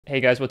Hey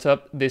guys, what's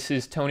up? This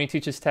is Tony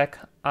Teaches Tech.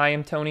 I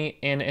am Tony,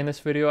 and in this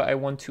video I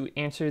want to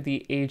answer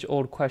the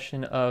age-old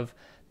question of,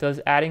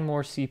 does adding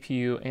more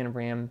CPU and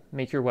RAM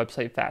make your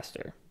website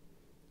faster?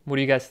 What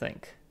do you guys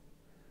think?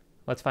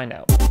 Let's find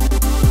out.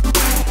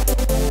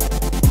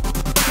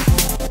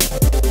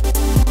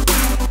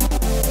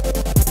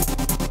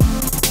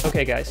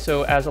 Okay guys,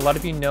 so as a lot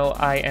of you know,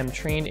 I am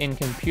trained in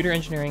computer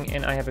engineering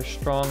and I have a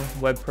strong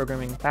web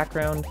programming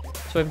background.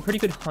 So I have a pretty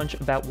good hunch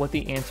about what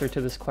the answer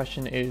to this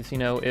question is,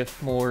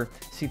 if more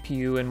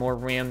CPU and more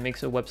RAM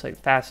makes a website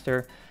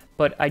faster.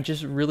 But I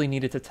just really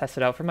needed to test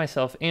it out for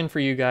myself and for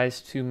you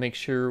guys to make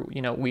sure,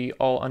 we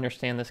all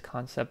understand this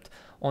concept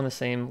on the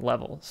same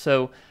level.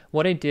 So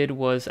what I did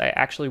was I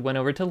actually went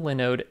over to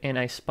Linode and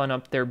I spun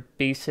up their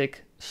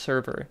basic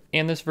server.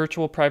 And this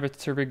virtual private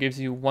server gives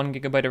you 1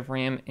 GB of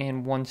RAM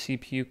and 1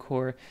 CPU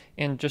core.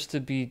 And just to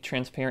be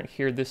transparent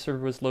here, this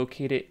server was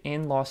located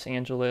in Los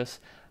Angeles.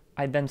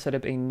 I then set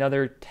up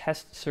another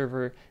test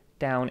server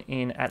down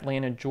in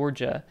Atlanta,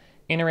 Georgia,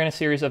 and I ran a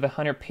series of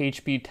 100 page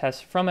speed tests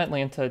from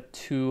Atlanta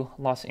to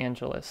Los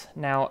Angeles.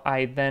 Now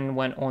I then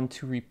went on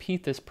to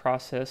repeat this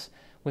process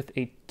with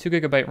a 2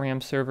 GB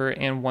RAM server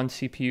and 1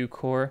 CPU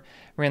core,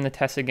 ran the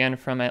test again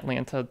from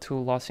Atlanta to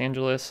Los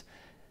Angeles,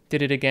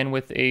 did it again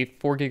with a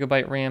 4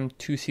 GB RAM,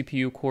 2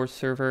 CPU core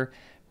server,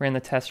 ran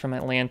the test from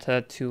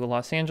Atlanta to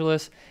Los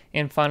Angeles,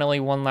 and finally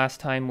one last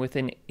time with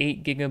an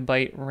 8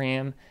 GB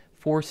RAM,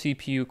 4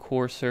 CPU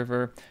core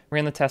server,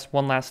 ran the test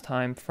one last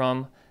time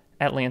from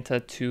Atlanta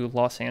to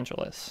Los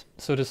Angeles.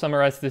 So to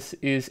summarize, this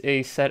is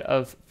a set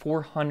of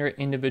 400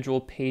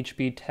 individual page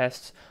speed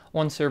tests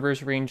on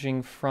servers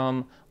ranging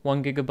from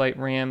 1 GB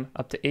RAM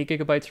up to 8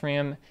 GB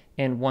RAM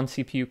and 1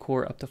 CPU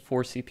core up to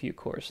 4 CPU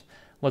cores.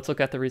 Let's look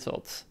at the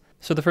results.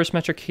 So the first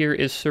metric here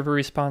is server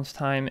response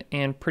time,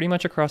 and pretty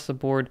much across the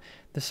board,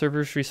 the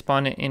servers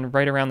responded in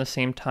right around the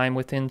same time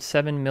within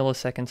 7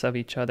 milliseconds of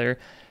each other,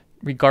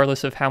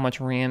 regardless of how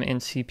much RAM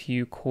and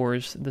CPU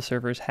cores the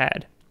servers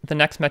had. The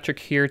next metric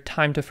here,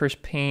 time to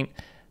first paint,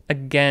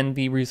 again,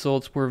 the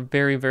results were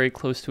very, very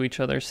close to each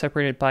other,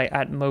 separated by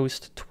at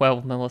most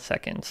 12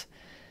 milliseconds.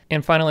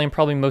 And finally, and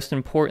probably most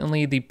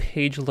importantly, the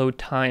page load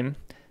time.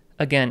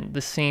 Again,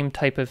 the same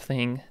type of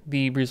thing.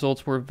 The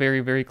results were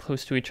very, very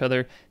close to each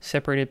other,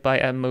 separated by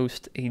at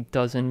most a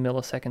dozen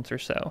milliseconds or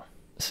so.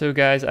 So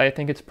guys, I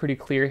think it's pretty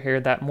clear here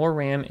that more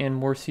RAM and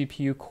more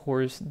CPU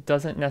cores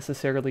doesn't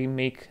necessarily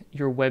make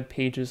your web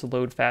pages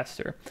load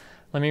faster.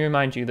 Let me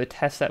remind you, the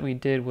test that we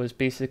did was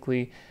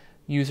basically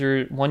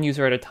one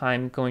user at a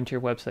time going to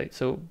your website.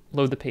 So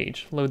load the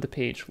page, load the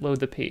page, load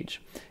the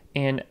page.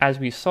 And as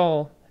we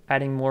saw,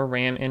 adding more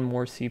RAM and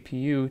more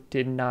CPU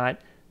did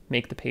not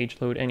make the page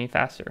load any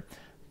faster.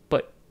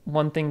 But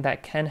one thing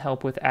that can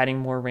help with adding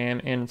more RAM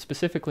and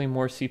specifically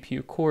more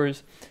CPU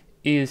cores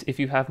is if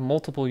you have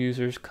multiple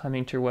users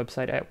coming to your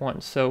website at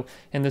once. So,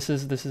 and this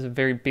is a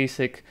very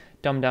basic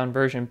dumbed down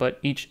version, but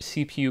each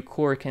CPU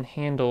core can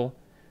handle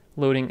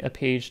loading a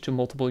page to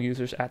multiple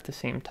users at the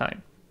same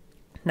time.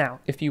 Now,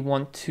 if you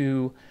want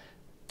to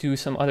do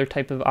some other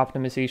type of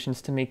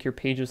optimizations to make your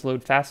pages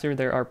load faster,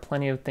 there are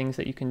plenty of things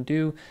that you can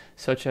do,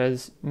 such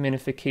as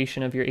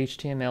minification of your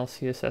HTML,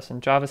 CSS,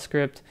 and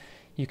JavaScript.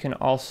 You can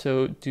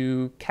also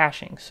do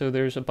caching. So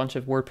there's a bunch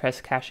of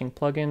WordPress caching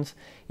plugins.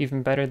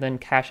 Even better than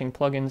caching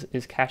plugins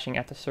is caching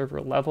at the server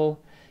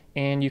level.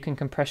 And you can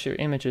compress your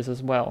images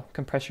as well,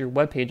 compress your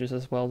web pages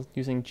as well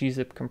using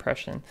gzip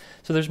compression.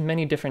 So there's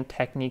many different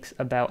techniques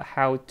about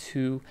how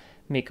to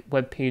make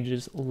web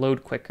pages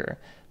load quicker.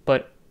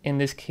 But in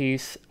this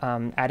case,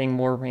 adding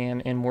more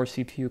RAM and more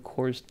CPU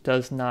cores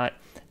does not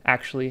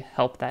actually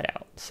help that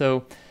out.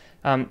 So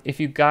if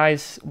you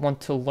guys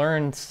want to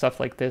learn stuff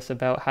like this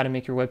about how to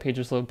make your web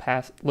pages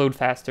load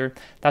faster,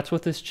 that's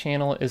what this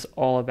channel is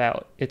all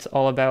about. It's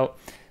all about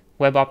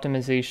web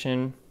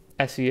optimization,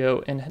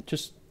 SEO, and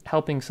just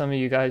helping some of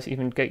you guys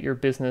even get your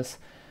business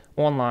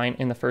online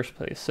in the first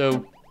place.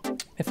 So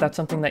if that's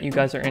something that you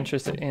guys are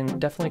interested in,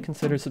 definitely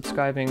consider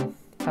subscribing.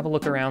 Have a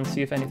look around,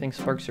 see if anything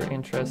sparks your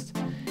interest.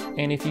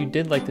 And if you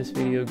did like this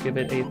video, give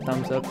it a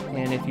thumbs up.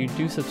 And if you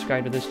do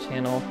subscribe to this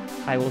channel,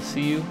 I will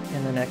see you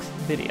in the next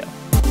video.